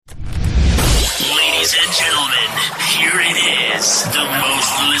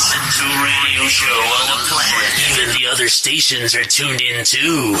go-to radio show on the planet. Even the other stations are tuned in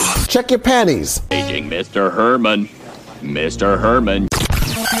too. Check your panties. Paging Mr. Herman. Mr. Herman.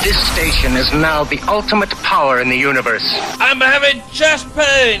 This station is now the ultimate power in the universe. I'm having chest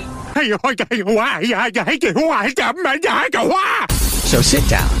pain. So sit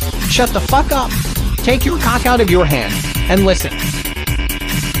down, shut the fuck up, take your cock out of your hand, and listen.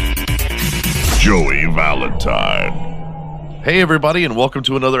 Joey Valentine. Hey everybody, and welcome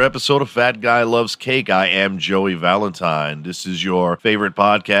to another episode of Fat Guy Loves Cake. I am Joey Valentine. This is your favorite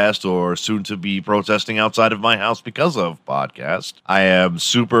podcast, or soon to be protesting outside of my house because of podcast. I am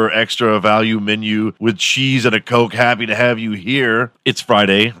super extra value menu with cheese and a Coke. Happy to have you here. It's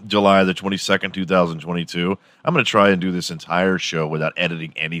Friday, July the 22nd, 2022. I'm going to try and do this entire show without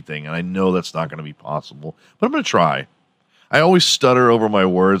editing anything, and I know that's not going to be possible, but I'm going to try. I always stutter over my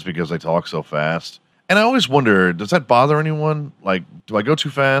words because I talk so fast. And I always wonder, does that bother anyone? Like, do I go too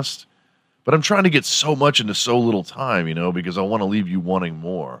fast? But I'm trying to get so much into so little time, because I want to leave you wanting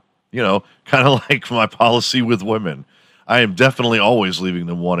more. Kind of like my policy with women. I am definitely always leaving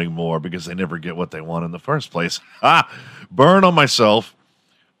them wanting more because they never get what they want in the first place. Burn on myself.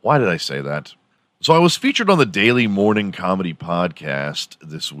 Why did I say that? So I was featured on the Daily Morning Comedy Podcast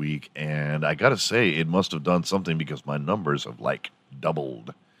this week, and I gotta say, it must have done something because my numbers have,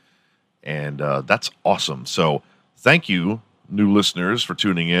 doubled. And that's awesome. So thank you, new listeners, for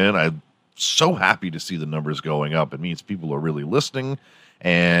tuning in. I'm so happy to see the numbers going up. It means people are really listening,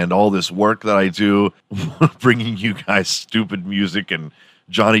 and all this work that I do, bringing you guys stupid music and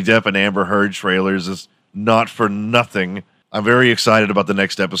Johnny Depp and Amber Heard trailers is not for nothing. I'm very excited about the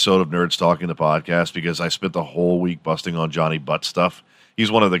next episode of Nerds Talking the Podcast because I spent the whole week busting on Johnny Butt Stuff.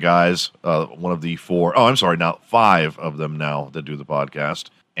 He's one of the guys, one of the five of them now that do the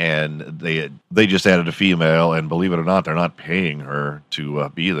podcast. And they just added a female, and believe it or not, they're not paying her to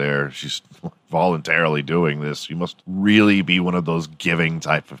be there. She's voluntarily doing this. You must really be one of those giving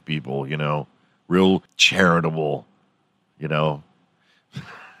type of people, real charitable,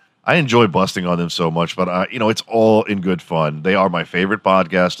 I enjoy busting on them so much, but, it's all in good fun. They are my favorite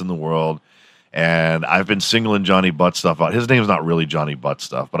podcast in the world, and I've been singling Johnny Butt Stuff out. His name's not really Johnny Butt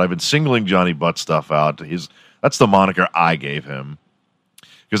Stuff, but I've been singling Johnny Butt Stuff out. That's the moniker I gave him,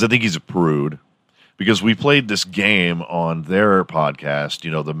 because I think he's a prude. Because we played this game on their podcast,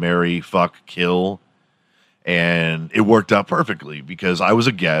 the Marry, Fuck, Kill, and it worked out perfectly because I was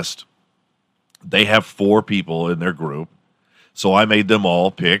a guest. They have 4 people in their group. So I made them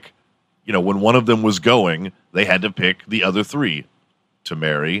all pick, when one of them was going, they had to pick the other 3 to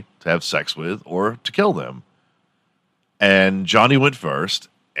marry, to have sex with, or to kill them. And Johnny went first,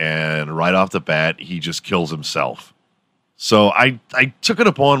 and right off the bat, he just kills himself. So I took it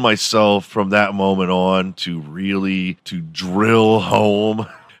upon myself from that moment on to drill home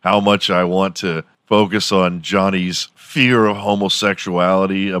how much I want to focus on Johnny's fear of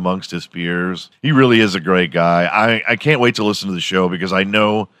homosexuality amongst his peers. He really is a great guy. I can't wait to listen to the show because I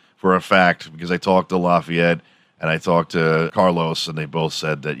know for a fact, because I talked to Lafayette and I talked to Carlos, and they both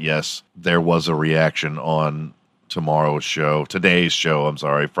said that, yes, there was a reaction on today's show,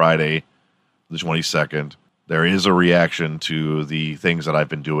 Friday the 22nd. There is a reaction to the things that I've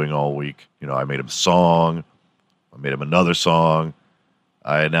been doing all week. I made him a song. I made him another song.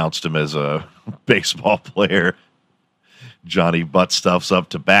 I announced him as a baseball player. Johnny Butt Stuff's up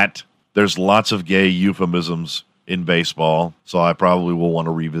to bat. There's lots of gay euphemisms in baseball, so I probably will want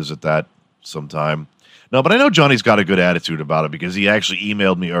to revisit that sometime. No, but I know Johnny's got a good attitude about it because he actually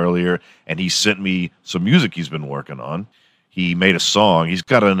emailed me earlier, and he sent me some music he's been working on. He made a song. He's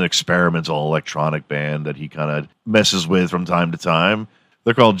got an experimental electronic band that he kind of messes with from time to time.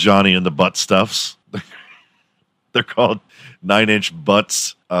 They're called Johnny and the Butt Stuffs. They're called 9-Inch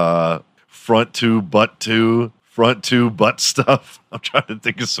Butts, Front 2, Butt 2, Front 2, Butt Stuff. I'm trying to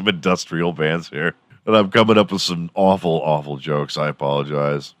think of some industrial bands here. And I'm coming up with some awful, awful jokes. I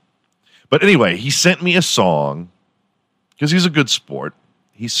apologize. But anyway, he sent me a song because he's a good sport.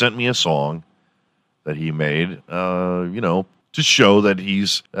 He sent me a song that he made, to show that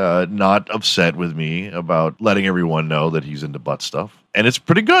he's not upset with me about letting everyone know that he's into butt stuff. And it's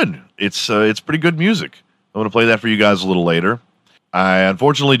pretty good. It's pretty good music. I'm going to play that for you guys a little later. I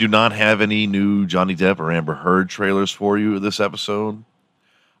unfortunately do not have any new Johnny Depp or Amber Heard trailers for you this episode.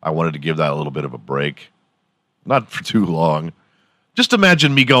 I wanted to give that a little bit of a break. Not for too long. Just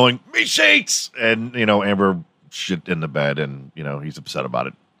imagine me going, me sheets! And, Amber shit in the bed, and, he's upset about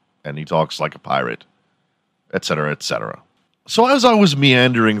it. And he talks like a pirate, etc., etc. So as I was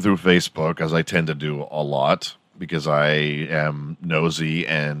meandering through Facebook, as I tend to do a lot, because I am nosy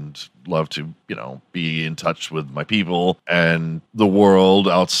and love to, be in touch with my people and the world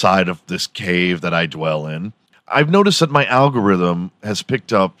outside of this cave that I dwell in. I've noticed that my algorithm has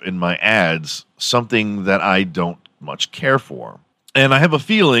picked up in my ads something that I don't much care for. And I have a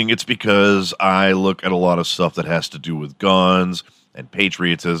feeling it's because I look at a lot of stuff that has to do with guns and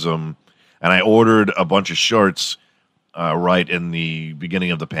patriotism. And I ordered a bunch of shirts right in the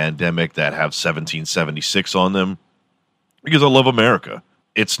beginning of the pandemic that have 1776 on them because I love America.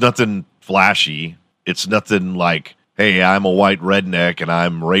 It's nothing flashy. It's nothing like, hey, I'm a white redneck and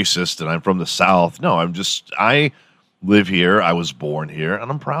I'm racist and I'm from the South. No, I live here. I was born here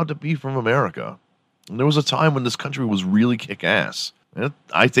and I'm proud to be from America. And there was a time when this country was really kick-ass. And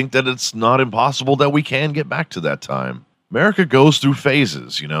I think that it's not impossible that we can get back to that time. America goes through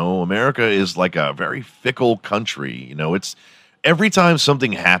phases, America is like a very fickle country. It's every time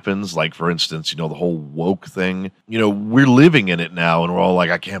something happens, like, for instance, the whole woke thing, we're living in it now, and we're all like,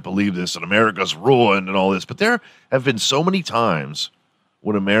 I can't believe this, and America's ruined and all this. But there have been so many times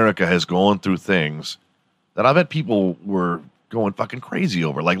when America has gone through things that I bet people were going fucking crazy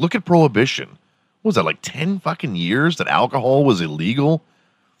over. Like, look at Prohibition. What was that, like 10 fucking years that alcohol was illegal?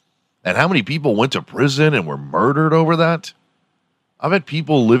 And how many people went to prison and were murdered over that? I bet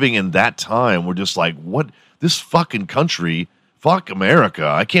people living in that time were just like, what? This fucking country, fuck America.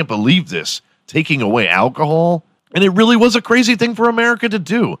 I can't believe this. Taking away alcohol? And it really was a crazy thing for America to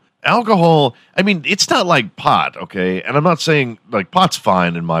do. Alcohol, I mean, it's not like pot, okay? And I'm not saying, like, pot's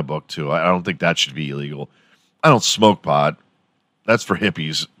fine in my book, too. I don't think that should be illegal. I don't smoke pot. That's for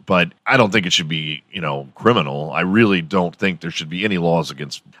hippies, but I don't think it should be, criminal. I really don't think there should be any laws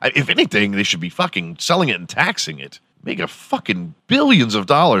against. If anything, they should be fucking selling it and taxing it. Make a fucking billions of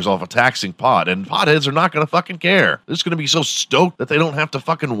dollars off of taxing pot, and potheads are not going to fucking care. They're just going to be so stoked that they don't have to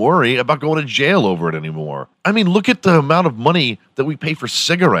fucking worry about going to jail over it anymore. I mean, look at the amount of money that we pay for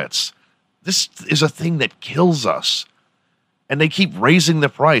cigarettes. This is a thing that kills us. And they keep raising the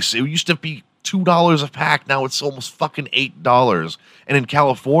price. It used to be $2 a pack. Now it's almost fucking $8. And in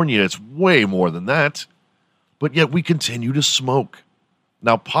California, it's way more than that. But yet we continue to smoke.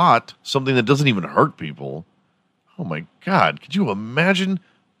 Now pot, something that doesn't even hurt people. Oh my God, could you imagine?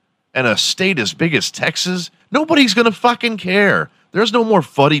 In a state as big as Texas, nobody's going to fucking care. There's no more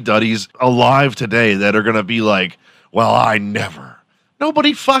fuddy-duddies alive today that are going to be like, well, I never.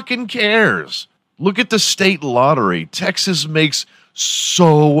 Nobody fucking cares. Look at the state lottery. Texas makes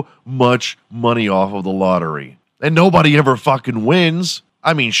so much money off of the lottery. And nobody ever fucking wins.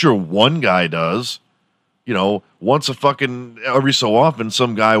 I mean, sure, one guy does. Once every so often,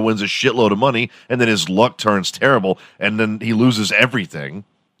 some guy wins a shitload of money, and then his luck turns terrible, and then he loses everything.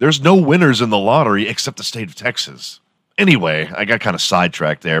 There's no winners in the lottery except the state of Texas. Anyway, I got kind of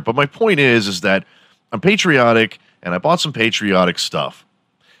sidetracked there, but my point is that I'm patriotic, and I bought some patriotic stuff.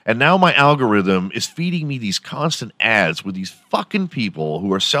 And now my algorithm is feeding me these constant ads with these fucking people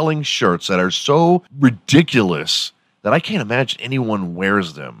who are selling shirts that are so ridiculous that I can't imagine anyone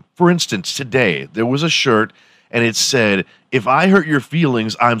wears them. For instance, today, there was a shirt, and it said, if I hurt your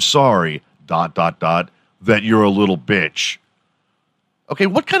feelings, I'm sorry, ... that you're a little bitch. Okay,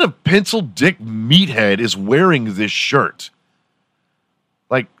 what kind of pencil dick meathead is wearing this shirt?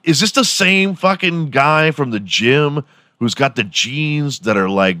 Like, is this the same fucking guy from the gym who's got the jeans that are,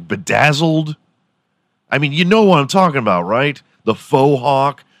 like, bedazzled? I mean, you know what I'm talking about, right? The faux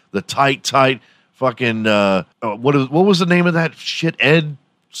hawk, the tight, fucking, what was the name of that shit? Ed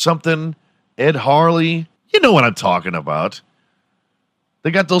Harley? You know what I'm talking about.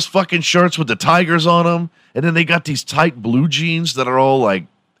 They got those fucking shirts with the tigers on them, and then they got these tight blue jeans that are all, like,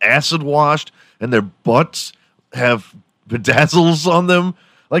 acid washed, and their butts have bedazzles on them.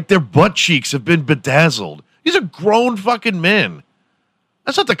 Like, their butt cheeks have been bedazzled. These are grown fucking men.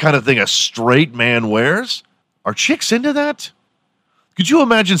 That's not the kind of thing a straight man wears. Are chicks into that? Could you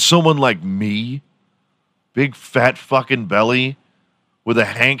imagine someone like me, big fat fucking belly, with a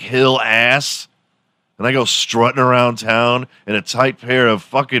Hank Hill ass, and I go strutting around town in a tight pair of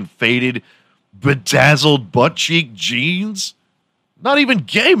fucking faded, bedazzled butt cheek jeans? Not even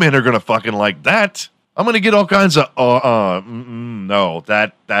gay men are gonna fucking like that. I'm gonna get all kinds of no,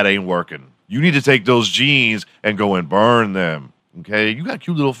 that ain't working. You need to take those jeans and go and burn them. Okay? You got a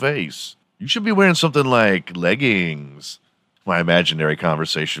cute little face. You should be wearing something like leggings. My imaginary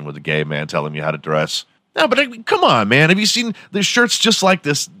conversation with a gay man telling me how to dress. No, but come on, man. Have you seen the shirts just like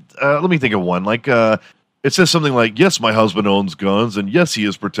this? Let me think of one. Like, it says something like, yes, my husband owns guns, and yes, he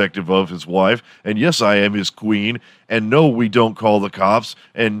is protective of his wife, and yes, I am his queen, and no, we don't call the cops,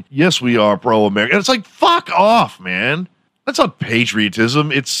 and yes, we are pro-American. And it's like, fuck off, man. That's not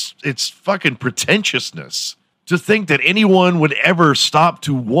patriotism. It's fucking pretentiousness. To think that anyone would ever stop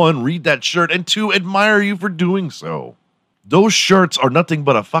to, one, read that shirt, and two, admire you for doing so. Those shirts are nothing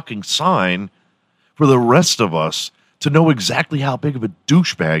but a fucking sign for the rest of us to know exactly how big of a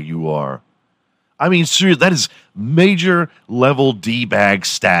douchebag you are. I mean, seriously, that is major level D-bag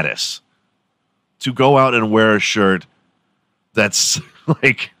status. To go out and wear a shirt that's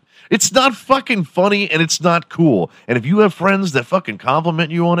like, it's not fucking funny and it's not cool. And if you have friends that fucking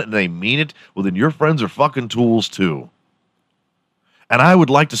compliment you on it and they mean it, well, then your friends are fucking tools too. And I would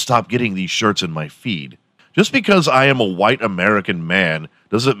like to stop getting these shirts in my feed. Just because I am a white American man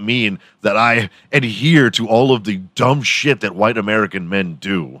doesn't mean that I adhere to all of the dumb shit that white American men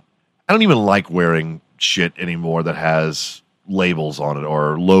do. I don't even like wearing shit anymore that has labels on it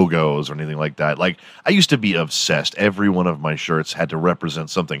or logos or anything like that. Like, I used to be obsessed. Every one of my shirts had to represent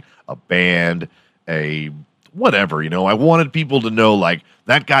something, a band, a whatever, I wanted people to know, like,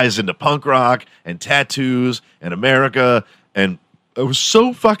 that guy's into punk rock and tattoos and America, and I was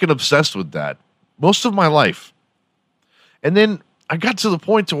so fucking obsessed with that most of my life. And then I got to the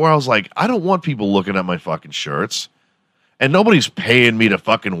point to where I was like, I don't want people looking at my fucking shirts. And nobody's paying me to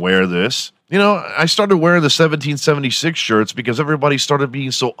fucking wear this. I started wearing the 1776 shirts because everybody started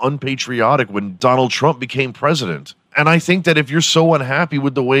being so unpatriotic when Donald Trump became president. And I think that if you're so unhappy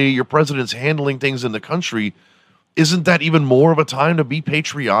with the way your president's handling things in the country, isn't that even more of a time to be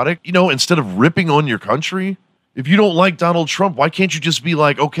patriotic? Instead of ripping on your country? If you don't like Donald Trump, why can't you just be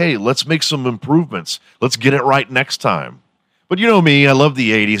like, okay, let's make some improvements. Let's get it right next time. But you know me, I love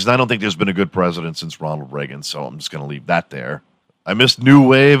the 80s, and I don't think there's been a good president since Ronald Reagan, so I'm just going to leave that there. I miss New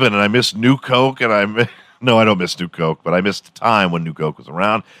Wave, and I miss New Coke, and no, I don't miss New Coke, but I missed the time when New Coke was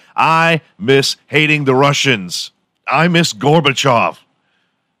around. I miss hating the Russians. I miss Gorbachev.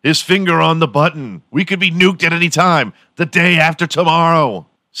 His finger on the button. We could be nuked at any time. The day after tomorrow.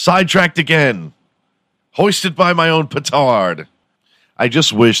 Sidetracked again. Hoisted by my own petard. I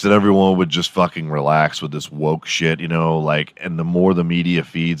just wish that everyone would just fucking relax with this woke shit, and the more the media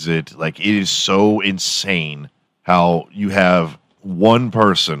feeds it, it is so insane how you have one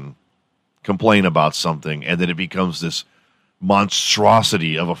person complain about something and then it becomes this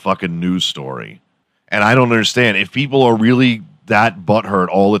monstrosity of a fucking news story. And I don't understand if people are really that butthurt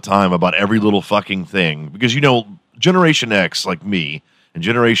all the time about every little fucking thing, because, Generation X, like me, and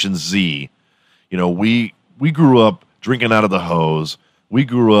Generation Z, we grew up drinking out of the hose. We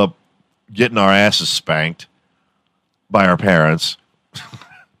grew up getting our asses spanked by our parents.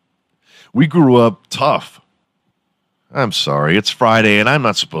 We grew up tough. I'm sorry, it's Friday, and I'm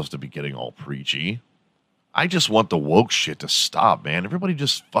not supposed to be getting all preachy. I just want the woke shit to stop, man. Everybody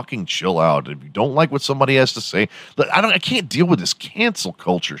just fucking chill out. If you don't like what somebody has to say, I can't deal with this cancel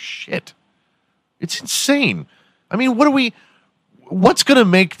culture shit. It's insane. I mean, what's going to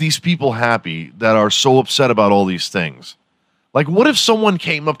make these people happy that are so upset about all these things? What if someone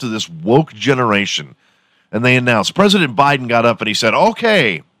came up to this woke generation and they announced, President Biden got up and he said,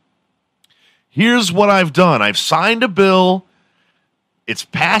 okay, here's what I've done. I've signed a bill. It's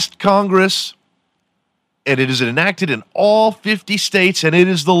passed Congress, and it is enacted in all 50 states, and it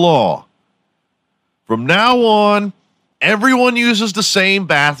is the law. From now on, everyone uses the same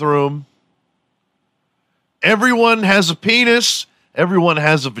bathroom. Everyone has a penis. Everyone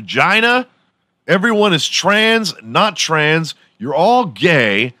has a vagina. Everyone is trans, not trans. You're all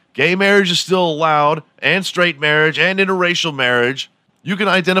gay. Gay marriage is still allowed, and straight marriage, and interracial marriage. You can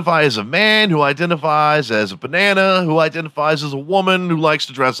identify as a man who identifies as a banana, who identifies as a woman who likes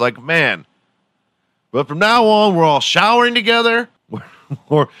to dress like a man. But from now on, we're all showering together.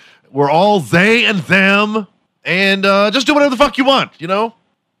 We're all they and them. And just do whatever the fuck you want,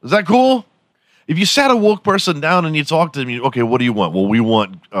 Is that cool? If you sat a woke person down and you talked to them, okay, what do you want? Well, we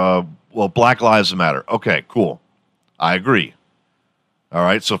want, Black Lives Matter. Okay, cool. I agree. All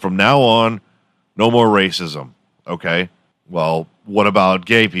right, so from now on, no more racism. Okay, well, what about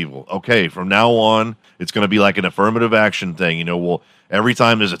gay people? Okay, from now on, it's going to be like an affirmative action thing. Every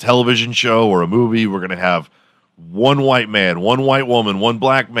time there's a television show or a movie, we're going to have one white man, one white woman, one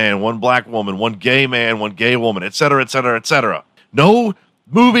black man, one black woman, one gay man, one gay woman, et cetera, et cetera, et cetera. No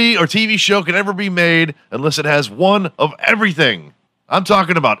movie or TV show can ever be made unless it has one of everything. I'm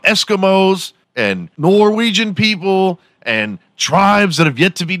talking about Eskimos and Norwegian people and tribes that have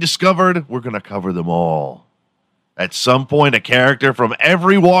yet to be discovered. We're going to cover them all. At some point, a character from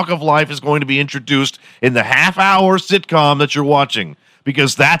every walk of life is going to be introduced in the half-hour sitcom that you're watching,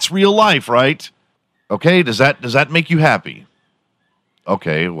 because that's real life, right? Okay, does that make you happy?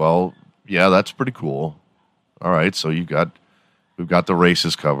 Okay, well, yeah, that's pretty cool. All right, so we've got the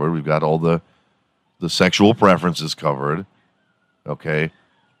races covered. We've got all the sexual preferences covered. Okay.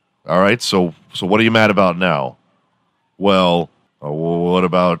 All right, so what are you mad about now? Well, what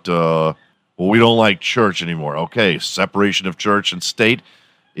about, we don't like church anymore. Okay, separation of church and state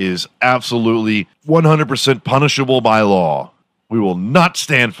is absolutely 100% punishable by law. We will not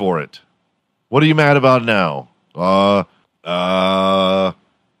stand for it. What are you mad about now?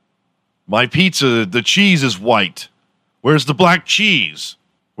 My pizza, the cheese is white. Where's the black cheese?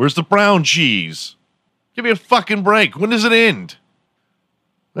 Where's the brown cheese? Give me a fucking break. When does it end?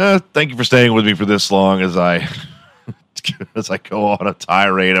 Thank you for staying with me for this long as I go on a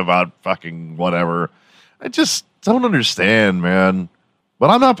tirade about fucking whatever. I just don't understand, man. But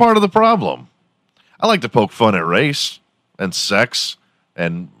I'm not part of the problem. I like to poke fun at race and sex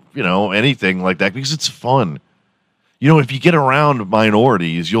and, anything like that because it's fun. If you get around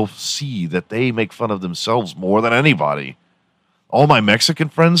minorities, you'll see that they make fun of themselves more than anybody. All my Mexican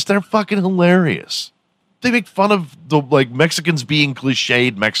friends, they're fucking hilarious. They make fun of the Mexicans being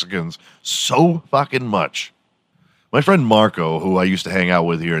cliched Mexicans so fucking much. My friend Marco, who I used to hang out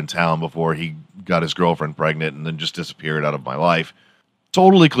with here in town before he got his girlfriend pregnant and then just disappeared out of my life,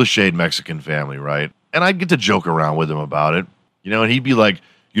 totally cliched Mexican family, right? And I'd get to joke around with him about it, and he'd be like,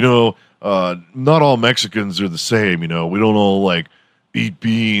 not all Mexicans are the same, we don't all eat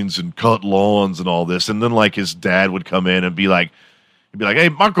beans and cut lawns and all this. And then his dad would come in and be like, hey,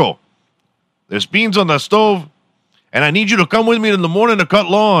 Marco, there's beans on the stove and I need you to come with me in the morning to cut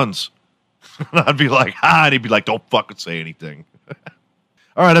lawns. And I'd be like, and he'd be like, don't fucking say anything.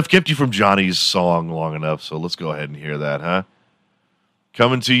 All right, I've kept you from Johnny's song long enough, so let's go ahead and hear that, huh?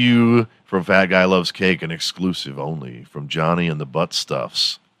 Coming to you from Fat Guy Loves Cake, an exclusive only from Johnny and the Butt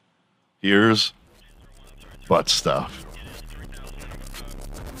Stuffs. Here's Butt Stuff.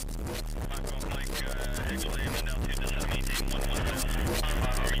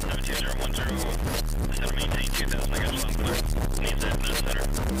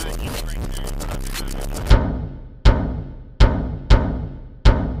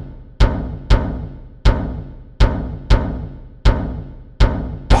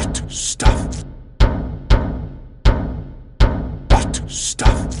 Stuff. Butt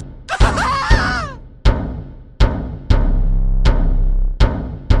stuff.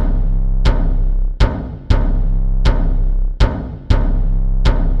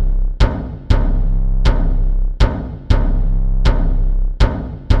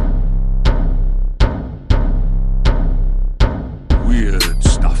 Weird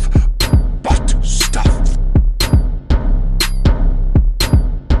stuff. Butt stuff.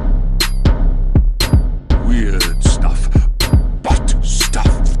 Weird stuff. Butt stuff.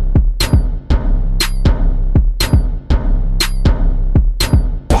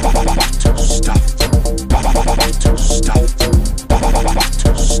 Butt stuff. Butt stuff. Butt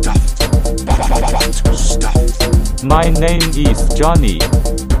stuff. Butt stuff. My name is Johnny.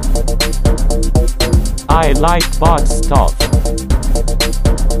 I like butt stuff.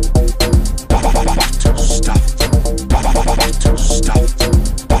 Butt stuff. Butt stuff.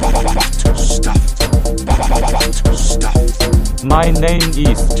 Butt stuff. Butt stuff. My name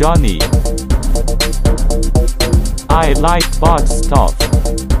is Johnny. I like butt stuff.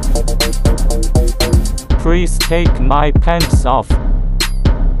 Please take my pants off.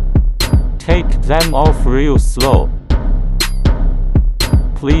 Take them off real slow.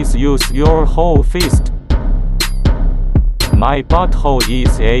 Please use your whole fist. My butthole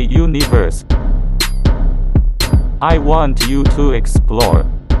is a universe. I want you to explore.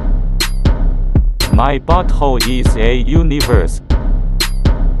 My butthole is a universe.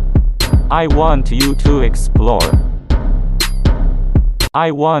 I want you to explore.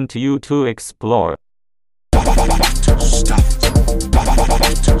 I want you to explore. Butt stuff. Butt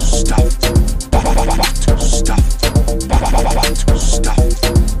stuff. Butt stuff. Butt stuff.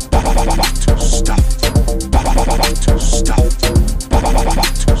 Butt stuff. Butt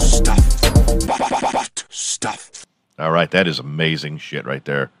stuff. Butt stuff. All right, that is amazing shit right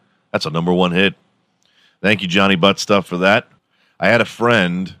there. That's a number one hit. Thank you, Johnny Butt Stuff, for that. I have a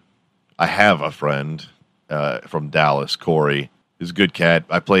friend from Dallas, Corey. He's a good cat.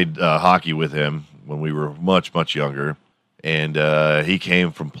 I played hockey with him when we were much, much younger. And he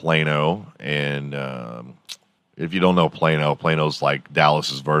came from Plano. And if you don't know Plano, Plano's like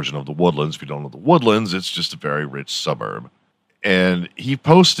Dallas's version of the Woodlands. If you don't know the Woodlands, it's just a very rich suburb. And he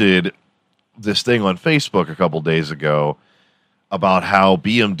posted this thing on Facebook a couple days ago about how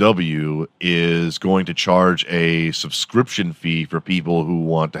BMW is going to charge a subscription fee for people who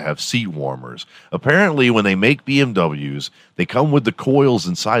want to have seat warmers. Apparently, when they make BMWs, they come with the coils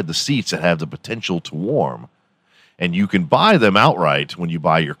inside the seats that have the potential to warm. And you can buy them outright when you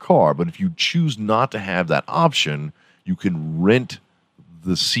buy your car, but if you choose not to have that option, you can rent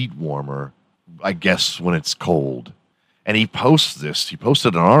the seat warmer, I guess, when it's cold. And he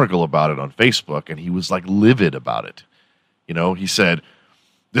posted an article about it on Facebook, and he was like livid about it. You know, he said,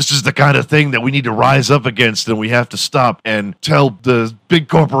 this is the kind of thing that we need to rise up against, and we have to stop and tell the big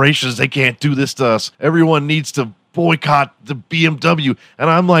corporations they can't do this to us. Everyone needs to boycott the BMW. And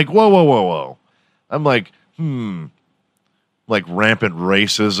I'm like, whoa. I'm like, like rampant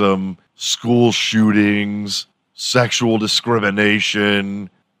racism, school shootings, sexual discrimination,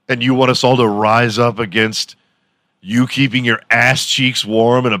 and you want us all to rise up against you keeping your ass cheeks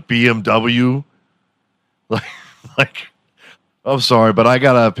warm in a BMW? Like, I'm sorry, but I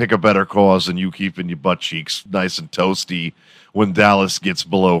gotta pick a better cause than you keeping your butt cheeks nice and toasty when Dallas gets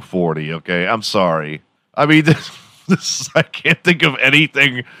below 40, okay? I'm sorry. I mean, I can't think of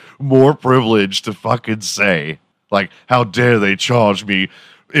anything more privileged to fucking say. Like, how dare they charge me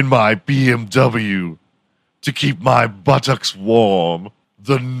in my BMW to keep my buttocks warm?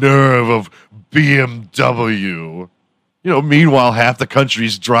 The nerve of BMW. You know, meanwhile, half the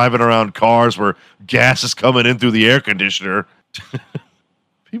country's driving around cars where gas is coming in through the air conditioner.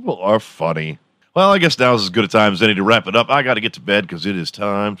 People are funny. Well, I guess now's as good a time as any to wrap it up. I got to get to bed because it is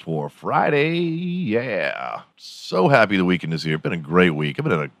time for Friday. Yeah. So happy the weekend is here. Been a great week. I've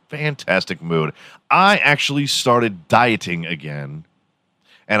been in a fantastic mood. I actually started dieting again.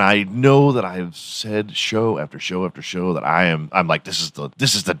 And I know that I've said show after show after show that I'm like, this is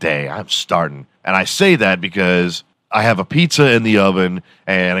the day I'm starting. And I say that because I have a pizza in the oven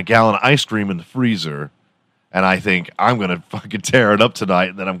and a gallon of ice cream in the freezer. And I think I'm going to fucking tear it up tonight,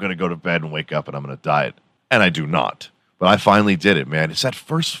 and then I'm going to go to bed and wake up and I'm going to diet. And I do not. But I finally did it, man. It's that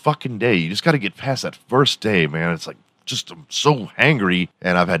first fucking day. You just got to get past that first day, man. It's like, just I'm so hangry,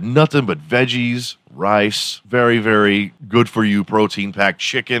 and I've had nothing but veggies, rice, very, very good for you protein-packed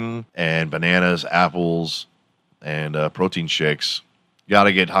chicken, and bananas, apples, and protein shakes. You got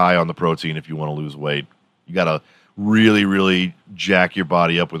to get high on the protein if you want to lose weight. You got to really, really jack your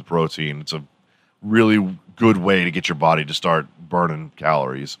body up with protein. It's a really good way to get your body to start burning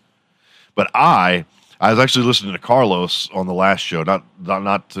calories. But I was actually listening to Carlos on the last show,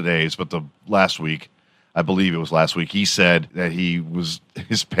 not today's, but the last week. I believe it was last week. He said that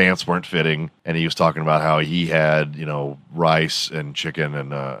his pants weren't fitting, and he was talking about how he had, you know, rice and chicken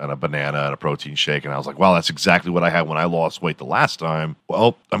and a banana and a protein shake. And I was like, wow, that's exactly what I had when I lost weight the last time.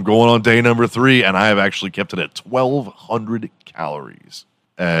 Well, I'm going on day number 3, and I have actually kept it at 1,200 calories.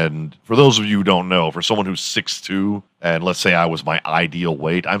 And for those of you who don't know, for someone who's 6'2", and let's say I was my ideal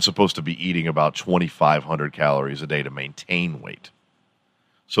weight, I'm supposed to be eating about 2,500 calories a day to maintain weight.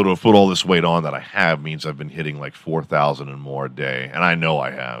 So to put all this weight on that I have means I've been hitting like 4,000 and more a day, and I know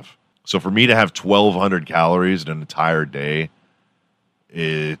I have. So for me to have 1,200 calories in an entire day,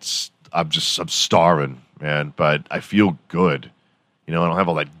 I'm starving, man, but I feel good. You know, I don't have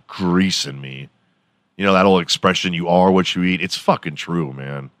all that grease in me. You know, that old expression, you are what you eat. It's fucking true,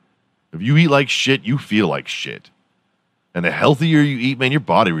 man. If you eat like shit, you feel like shit. And the healthier you eat, man, your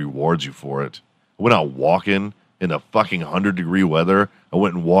body rewards you for it. I went out walking in the fucking 100-degree weather. I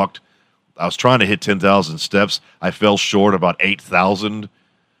went and walked. I was trying to hit 10,000 steps. I fell short about 8,000.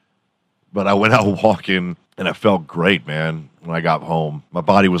 But I went out walking, and I felt great, man, when I got home. My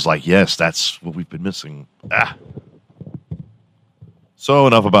body was like, yes, that's what we've been missing. So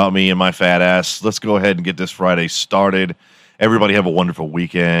enough about me and my fat ass. Let's go ahead and get this Friday started. Everybody have a wonderful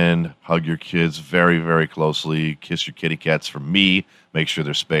weekend. Hug your kids very, very closely. Kiss your kitty cats from me. Make sure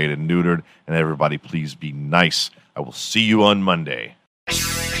they're spayed and neutered. And everybody, please be nice. I will see you on Monday.